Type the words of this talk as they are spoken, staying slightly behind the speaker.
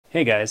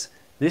Hey guys,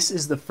 this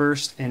is the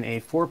first in a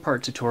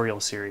four-part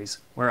tutorial series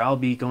where I'll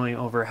be going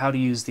over how to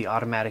use the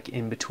automatic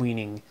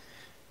in-betweening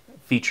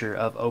feature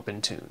of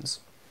OpenToonz.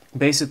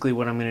 Basically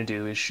what I'm going to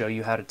do is show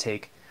you how to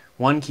take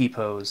one key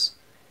pose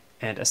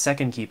and a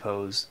second key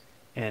pose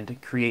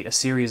and create a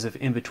series of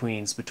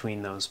in-betweens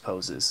between those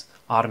poses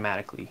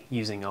automatically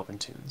using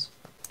OpenToonz.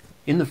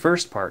 In the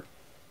first part,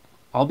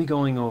 I'll be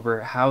going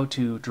over how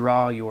to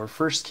draw your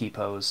first key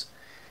pose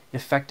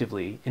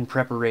effectively in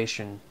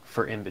preparation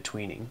for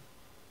in-betweening.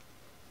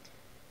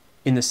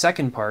 In the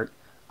second part,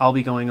 I'll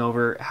be going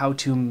over how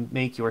to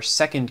make your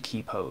second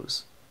key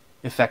pose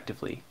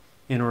effectively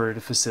in order to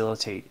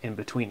facilitate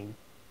in-betweening.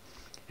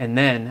 And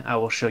then I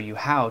will show you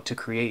how to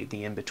create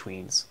the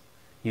in-betweens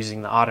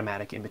using the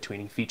automatic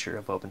in-betweening feature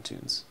of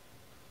OpenToonz.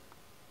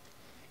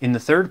 In the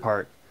third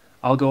part,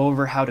 I'll go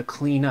over how to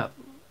clean up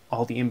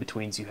all the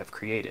in-betweens you have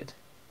created.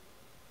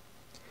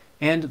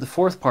 And the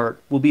fourth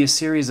part will be a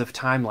series of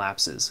time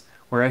lapses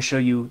where I show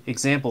you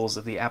examples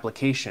of the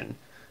application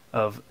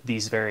of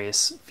these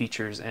various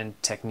features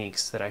and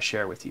techniques that I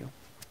share with you.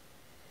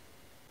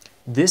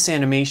 This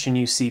animation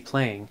you see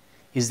playing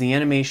is the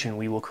animation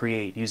we will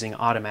create using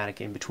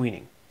automatic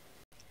in-betweening.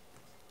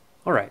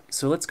 Alright,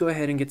 so let's go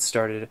ahead and get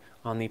started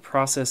on the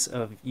process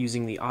of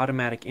using the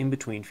automatic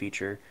in-between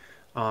feature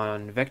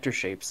on vector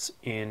shapes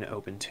in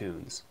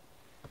OpenToonz.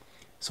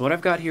 So what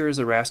I've got here is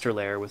a raster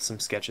layer with some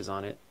sketches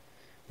on it.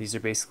 These are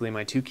basically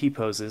my two key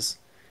poses,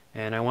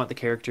 and I want the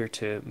character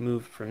to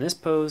move from this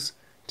pose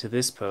to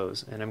this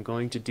pose, and I'm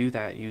going to do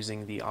that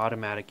using the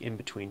automatic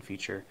in-between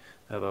feature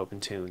of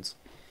OpenToonz.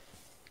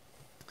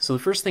 So the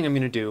first thing I'm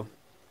going to do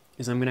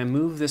is I'm going to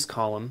move this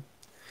column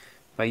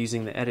by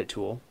using the edit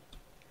tool,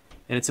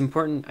 and it's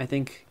important, I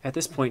think, at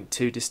this point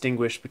to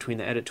distinguish between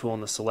the edit tool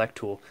and the select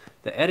tool.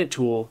 The edit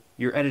tool,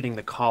 you're editing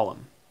the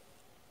column.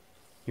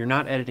 You're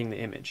not editing the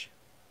image.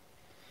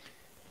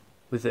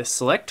 With the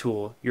select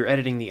tool, you're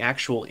editing the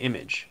actual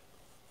image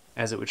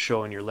as it would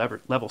show in your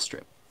level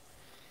strip.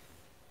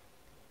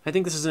 I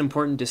think this is an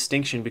important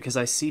distinction because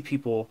I see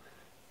people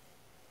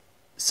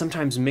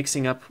sometimes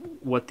mixing up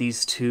what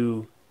these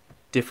two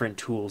different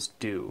tools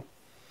do.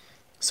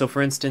 So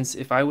for instance,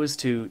 if I was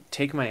to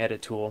take my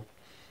edit tool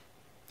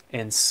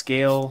and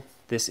scale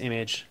this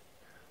image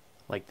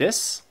like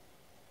this,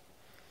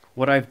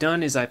 what I've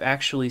done is I've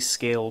actually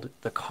scaled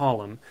the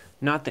column,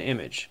 not the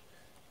image.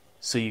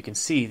 So you can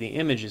see the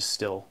image is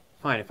still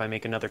fine. If I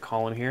make another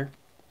column here,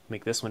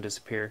 make this one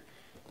disappear,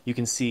 you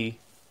can see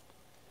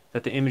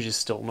that the image is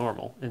still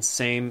normal. And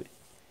same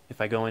if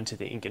I go into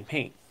the ink and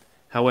paint.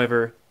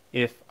 However,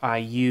 if I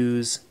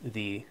use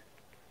the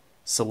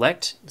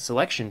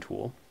selection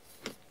tool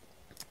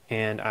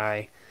and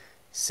I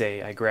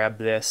grab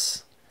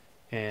this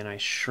and I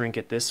shrink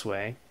it this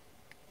way,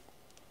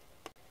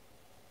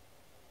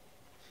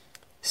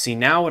 see,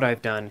 now what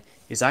I've done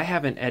is I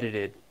haven't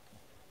edited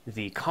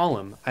the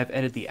column, I've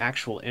edited the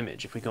actual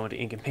image. If we go into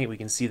ink and paint, we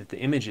can see that the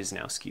image is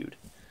now skewed.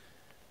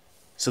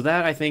 So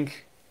that, I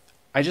think,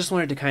 I just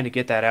wanted to kind of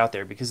get that out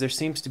there because there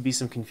seems to be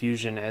some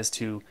confusion as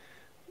to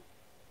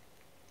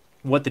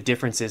what the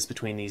difference is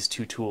between these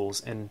two tools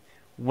and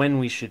when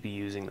we should be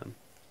using them.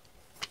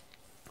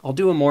 I'll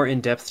do a more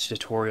in-depth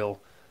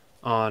tutorial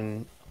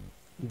on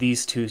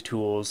these two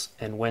tools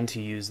and when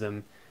to use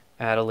them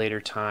at a later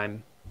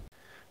time.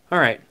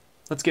 Alright,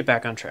 let's get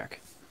back on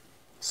track.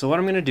 So what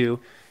I'm going to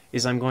do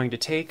is I'm going to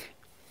take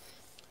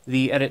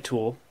the edit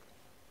tool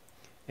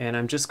and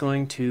I'm just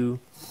going to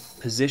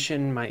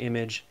position my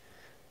image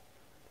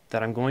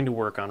that I'm going to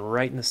work on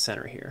right in the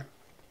center here.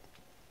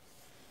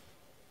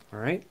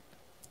 Alright,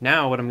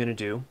 now what I'm going to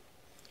do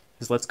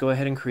is let's go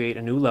ahead and create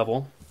a new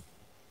level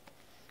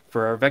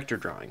for our vector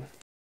drawing.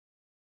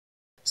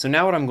 So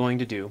now what I'm going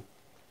to do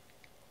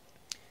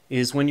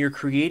is when you're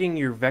creating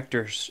your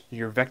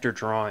vector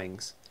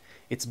drawings,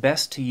 it's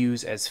best to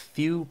use as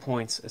few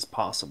points as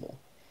possible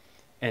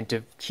and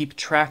to keep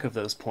track of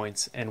those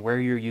points and where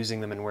you're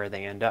using them and where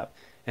they end up.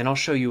 And I'll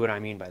show you what I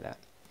mean by that.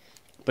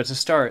 But to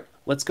start,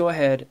 let's go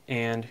ahead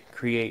and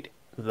create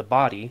the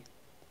body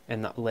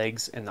and the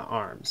legs and the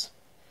arms.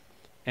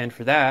 And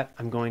for that,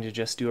 I'm going to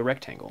just do a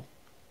rectangle.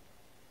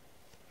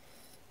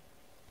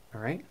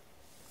 Alright.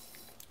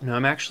 Now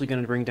I'm actually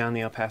going to bring down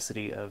the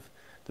opacity of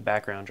the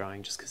background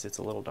drawing just because it's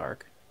a little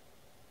dark.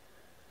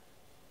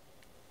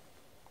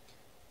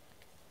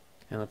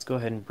 And let's go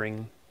ahead and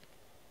bring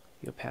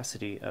the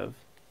opacity of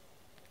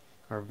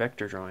our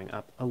vector drawing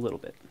up a little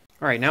bit.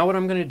 Alright, now what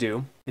I'm going to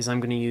do is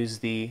I'm going to use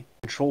the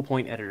control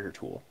point editor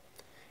tool.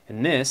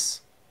 And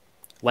this,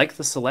 like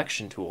the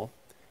selection tool,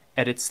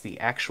 edits the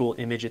actual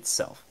image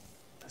itself.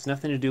 It has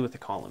nothing to do with the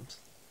columns.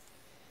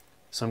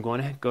 So I'm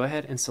going to go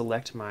ahead and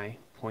select my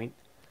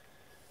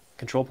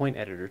control point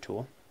editor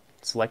tool,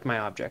 select my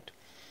object,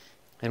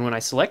 and when I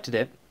selected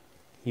it,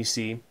 you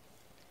see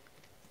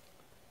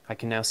I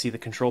can now see the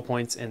control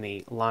points and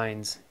the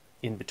lines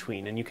in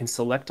between. And you can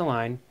select a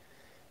line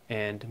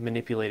and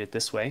manipulate it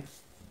this way.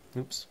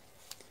 Oops.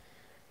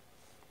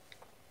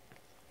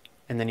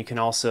 And then you can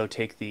also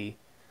take the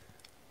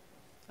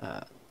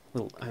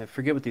I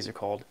forget what these are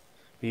called,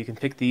 but you can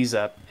pick these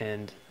up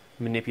and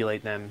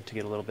manipulate them to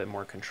get a little bit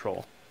more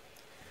control.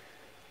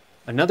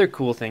 Another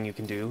cool thing you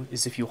can do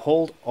is if you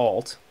hold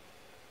Alt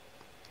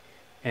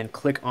and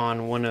click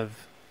on one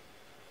of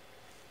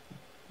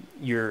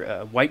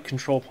your white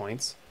control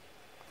points,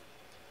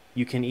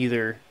 you can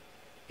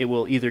it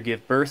will either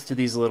give birth to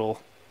these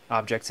little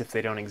objects if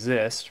they don't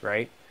exist,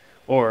 right?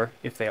 Or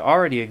if they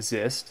already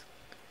exist,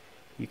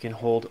 you can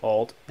hold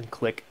Alt and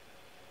click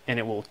and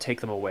it will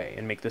take them away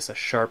and make this a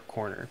sharp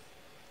corner.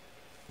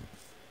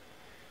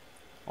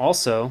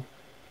 Also,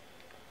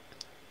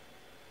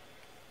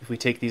 if we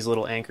take these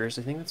little anchors,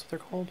 I think that's what they're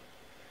called,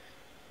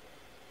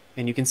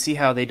 and you can see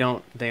how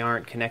they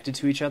aren't connected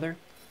to each other.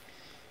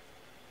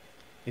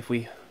 If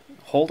we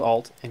hold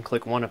Alt and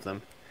click one of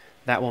them,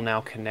 that will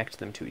now connect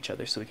them to each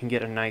other, so we can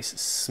get a nice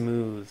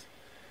smooth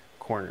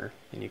corner,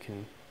 and you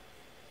can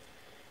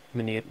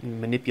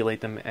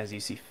manipulate them as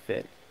you see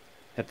fit.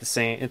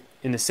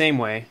 In the same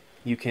way,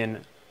 you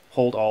can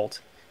hold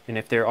Alt, and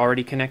if they're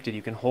already connected,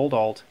 you can hold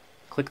Alt,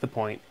 click the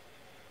point,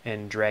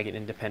 and drag it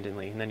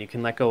independently, and then you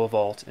can let go of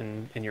Alt,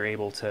 and you're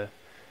able to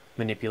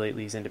manipulate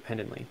these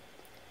independently.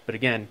 But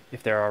again,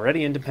 if they're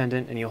already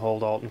independent and you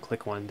hold Alt and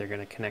click one, they're going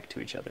to connect to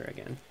each other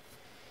again.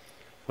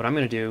 What I'm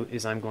going to do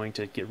is I'm going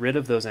to get rid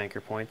of those anchor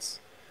points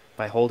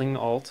by holding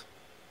Alt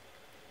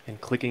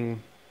and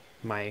clicking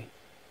my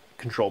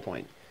control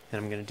point.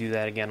 And I'm going to do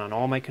that again on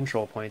all my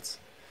control points,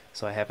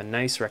 so I have a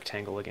nice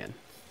rectangle again.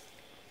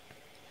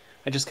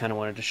 I just kind of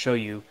wanted to show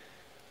you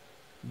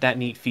that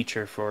neat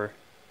feature for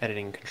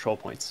editing control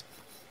points.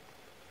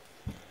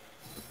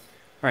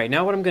 Alright,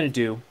 now what I'm going to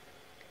do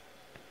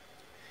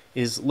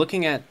is,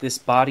 looking at this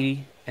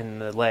body and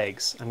the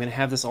legs, I'm going to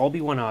have this all be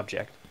one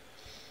object.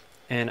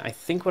 And I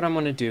think what I'm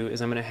going to do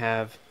is I'm going to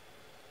have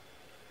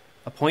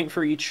a point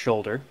for each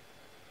shoulder,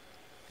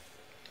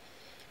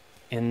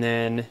 and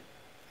then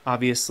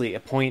obviously a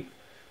point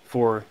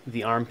for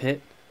the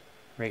armpit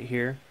right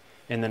here,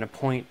 and then a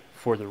point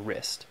for the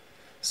wrist.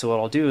 So what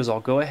I'll do is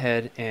I'll go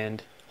ahead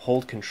and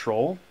hold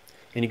Control,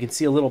 and you can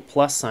see a little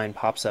plus sign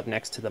pops up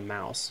next to the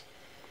mouse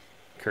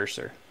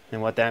cursor.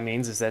 And what that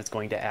means is that it's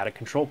going to add a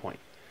control point.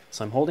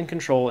 So I'm holding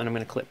Control and I'm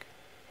going to click.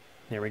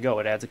 There we go,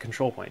 it adds a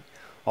control point.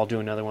 I'll do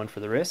another one for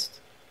the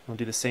wrist. I'll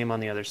do the same on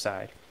the other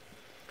side.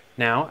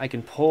 Now I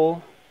can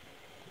pull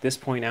this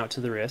point out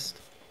to the wrist,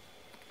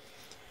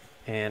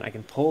 and I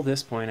can pull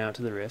this point out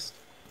to the wrist,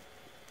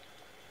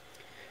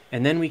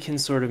 and then we can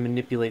sort of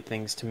manipulate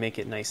things to make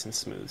it nice and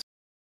smooth.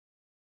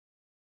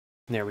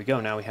 There we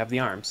go, now we have the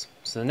arms.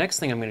 So the next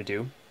thing I'm going to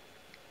do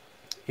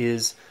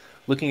is,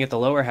 looking at the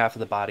lower half of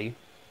the body,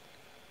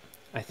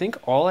 I think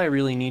all I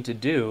really need to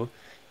do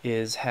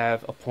is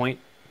have a point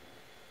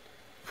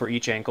for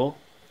each ankle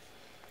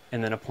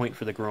and then a point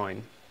for the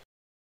groin.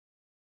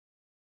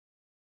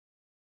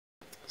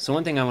 So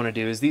one thing I want to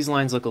do is, these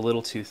lines look a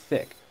little too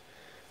thick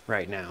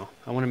right now.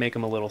 I want to make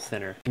them a little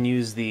thinner. You can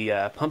use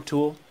the pump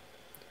tool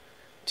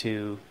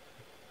to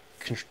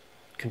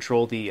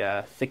control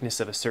the thickness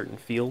of a certain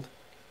field.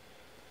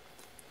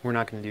 We're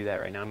not going to do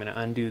that right now. I'm going to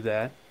undo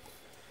that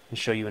and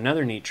show you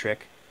another neat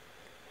trick,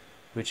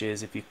 which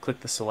is if you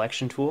click the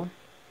selection tool,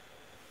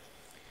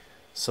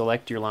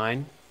 select your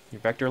line, your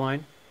vector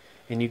line,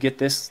 and you get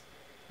this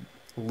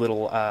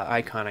little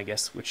icon, I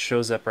guess, which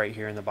shows up right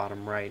here in the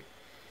bottom right.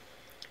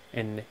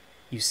 And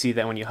you see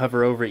that when you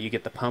hover over it, you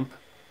get the pump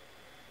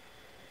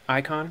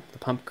icon, the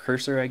pump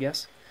cursor, I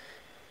guess.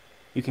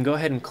 You can go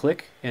ahead and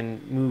click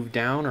and move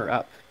down or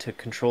up to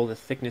control the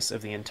thickness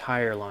of the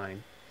entire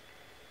line.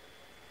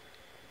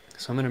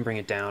 So I'm going to bring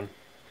it down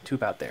to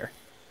about there.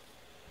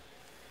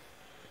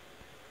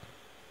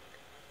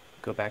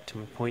 Go back to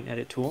my point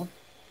edit tool.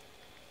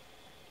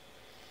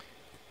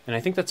 And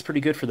I think that's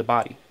pretty good for the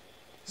body.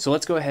 So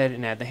let's go ahead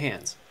and add the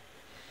hands.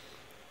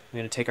 I'm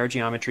going to take our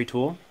geometry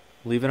tool,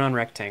 leave it on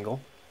rectangle,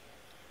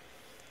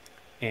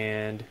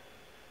 and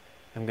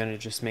I'm going to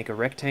just make a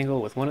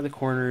rectangle with one of the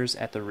corners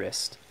at the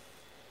wrist.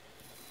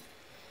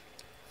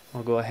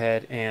 I'll go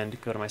ahead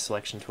and go to my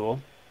selection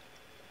tool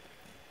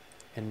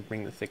and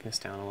bring the thickness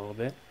down a little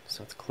bit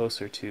so it's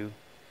closer to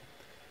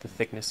the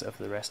thickness of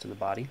the rest of the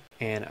body.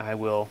 And I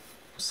will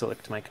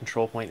select my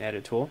control point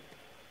edit tool,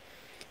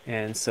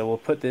 and so we'll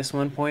put this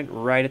one point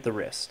right at the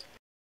wrist.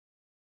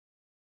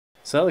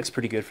 So that looks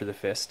pretty good for the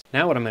fist.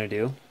 Now what I'm going to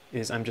do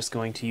is I'm just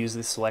going to use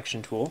the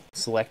selection tool,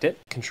 select it,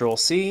 Control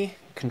C,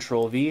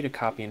 Control V to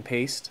copy and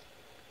paste,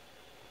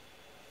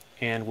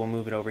 and we'll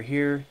move it over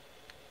here.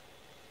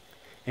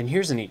 And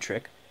here's a neat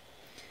trick.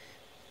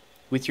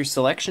 With your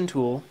selection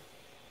tool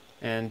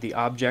and the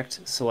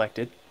object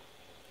selected,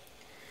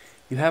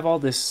 you have all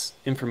this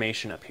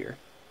information up here.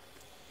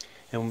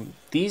 And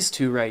these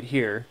two right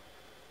here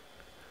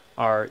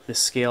are the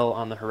scale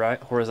on the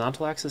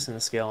horizontal axis and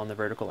the scale on the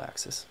vertical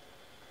axis.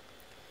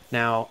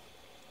 Now,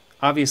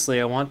 obviously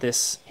I want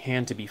this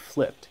hand to be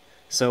flipped.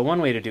 So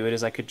one way to do it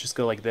is I could just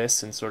go like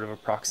this and sort of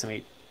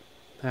approximate.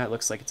 That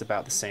looks like it's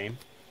about the same,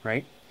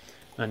 right?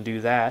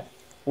 Undo that.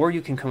 Or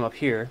you can come up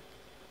here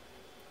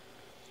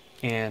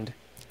and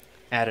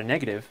add a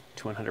negative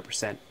to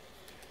 100%,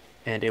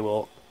 and it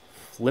will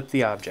flip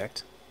the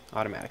object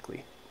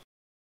automatically.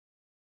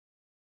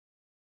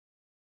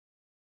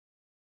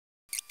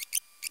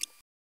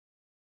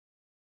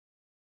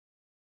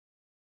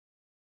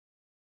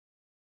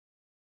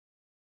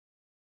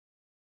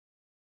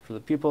 For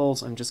the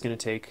pupils, I'm just going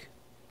to take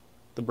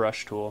the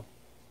brush tool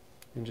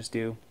and just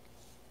do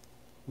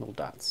little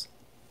dots.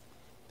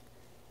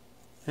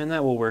 And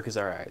that will work as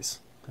our eyes.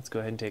 Let's go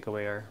ahead and take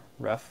away our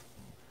rough.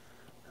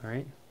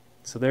 Alright,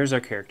 so there's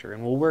our character,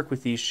 and we'll work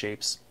with these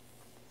shapes,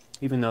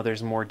 even though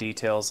there's more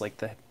details like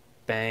the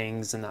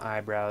bangs and the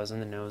eyebrows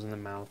and the nose and the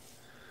mouth.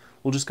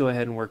 We'll just go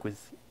ahead and work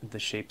with the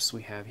shapes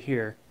we have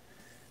here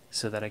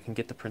so that I can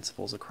get the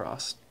principles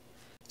across.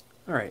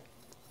 Alright,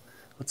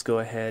 let's go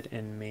ahead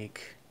and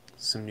make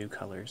some new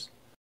colors.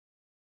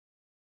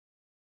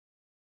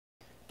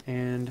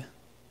 And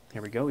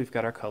there we go, we've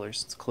got our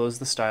colors. Let's close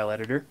the style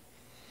editor,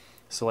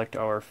 select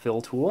our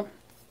fill tool,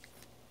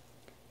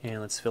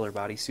 and let's fill our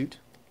bodysuit.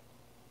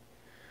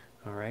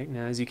 Alright,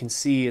 now as you can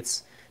see,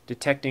 it's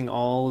detecting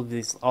all of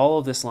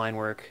this line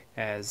work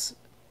as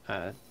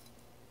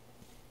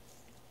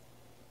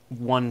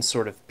one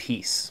sort of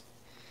piece.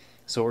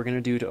 So what we're going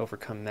to do to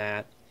overcome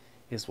that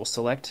is we'll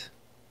select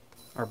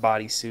our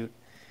bodysuit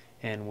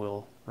and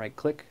we'll right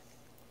click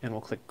and we'll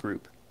click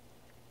group.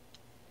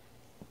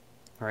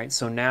 Alright,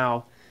 so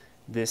now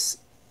this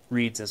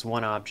reads as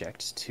one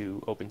object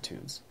to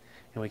OpenToonz.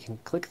 And we can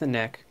click the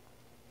neck,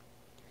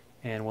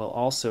 and we'll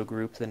also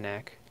group the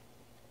neck,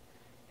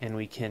 and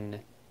we can,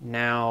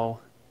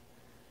 now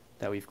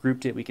that we've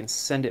grouped it, we can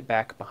send it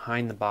back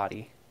behind the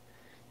body.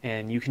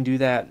 And you can do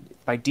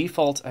that by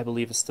default. I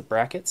believe it's the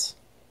brackets.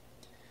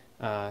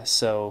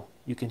 So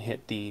you can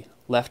hit the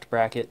left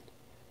bracket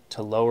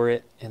to lower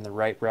it and the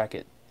right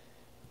bracket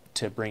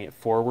to bring it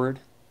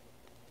forward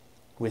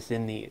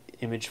within the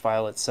image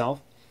file itself.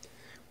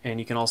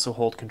 And you can also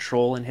hold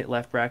Control and hit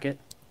left bracket,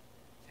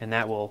 and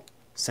that will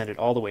send it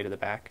all the way to the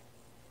back.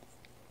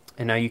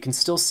 And now you can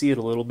still see it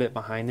a little bit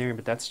behind there,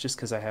 but that's just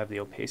because I have the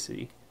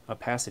opacity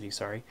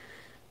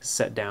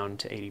set down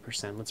to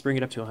 80%. Let's bring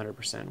it up to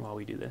 100% while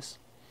we do this.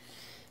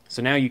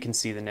 So now you can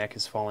see the neck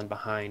has fallen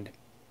behind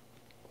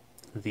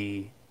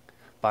the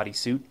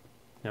bodysuit.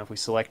 Now if we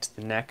select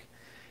the neck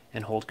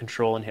and hold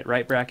Control and hit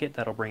right bracket,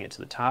 that'll bring it to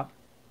the top.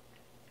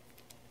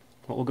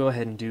 What we'll go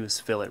ahead and do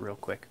is fill it real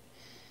quick.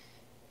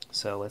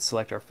 So let's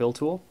select our fill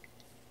tool,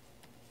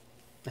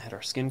 add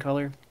our skin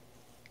color,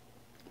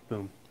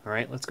 boom.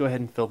 Alright, let's go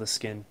ahead and fill the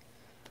skin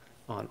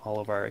on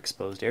all of our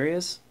exposed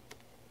areas.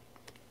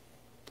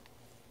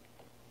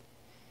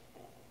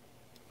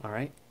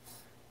 Alright,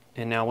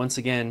 and now once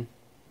again,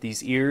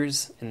 these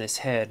ears and this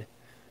head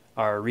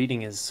are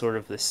reading as sort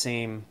of the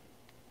same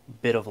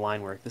bit of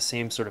line work, the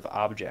same sort of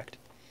object.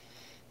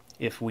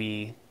 If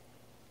we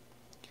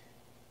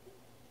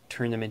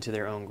turn them into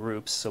their own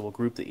groups, so we'll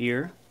group the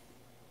ear,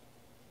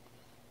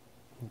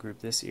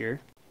 group this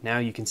ear. Now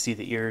you can see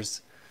the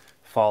ears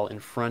fall in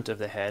front of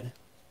the head,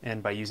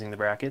 and by using the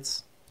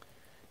brackets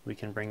we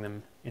can bring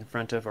them in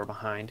front of or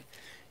behind.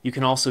 You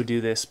can also do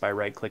this by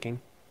right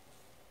clicking,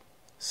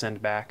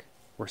 send back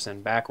or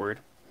send backward,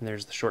 and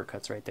there's the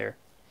shortcuts right there.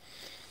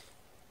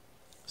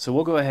 So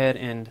we'll go ahead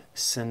and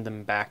send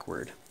them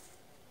backward.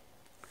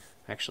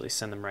 Actually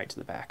send them right to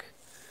the back.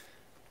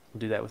 We'll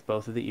do that with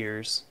both of the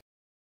ears.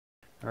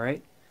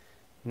 Alright,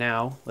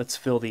 now let's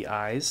fill the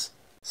eyes.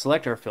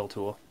 Select our fill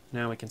tool.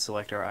 Now we can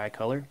select our eye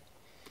color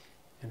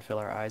and fill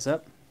our eyes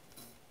up.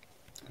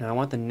 Now I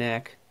want the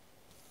neck,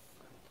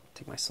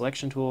 take my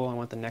selection tool, I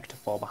want the neck to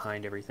fall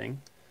behind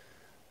everything.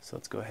 So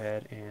let's go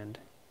ahead and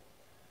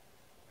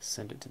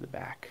send it to the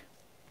back.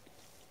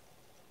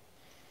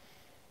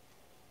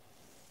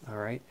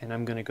 Alright, and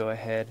I'm going to go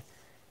ahead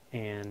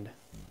and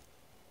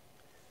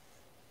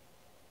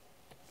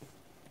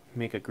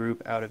make a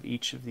group out of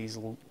each of these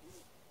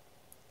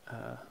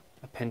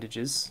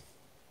appendages,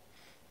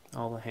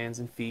 all the hands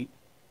and feet.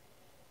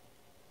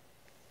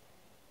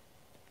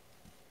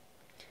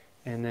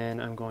 And then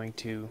I'm going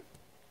to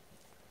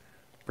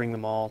bring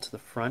them all to the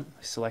front,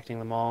 selecting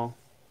them all,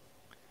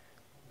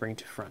 bring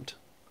to front.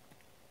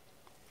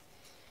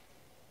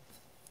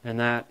 And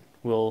that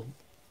will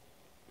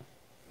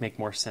make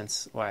more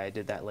sense why I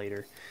did that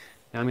later.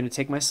 Now I'm going to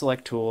take my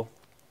select tool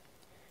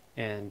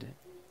and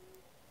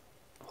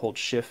hold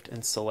shift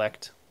and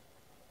select.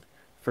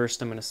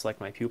 First I'm going to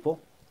select my pupil,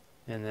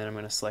 and then I'm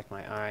going to select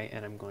my eye,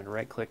 and I'm going to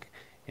right click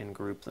and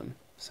group them.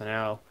 So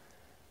now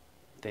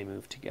they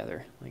move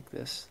together like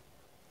this,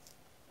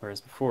 whereas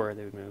before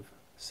they would move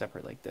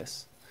separate like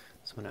this.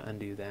 So I'm going to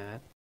undo that.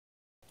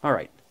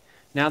 Alright,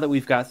 now that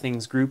we've got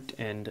things grouped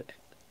and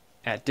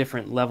at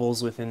different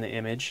levels within the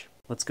image,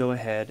 let's go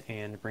ahead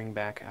and bring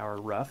back our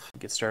rough.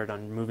 Get started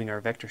on moving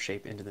our vector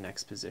shape into the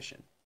next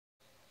position.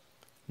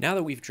 Now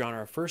that we've drawn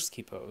our first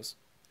key pose,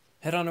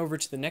 head on over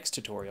to the next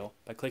tutorial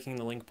by clicking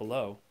the link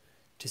below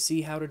to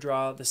see how to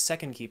draw the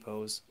second key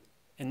pose,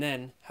 and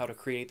then how to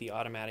create the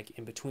automatic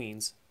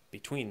in-betweens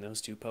between those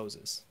two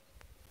poses.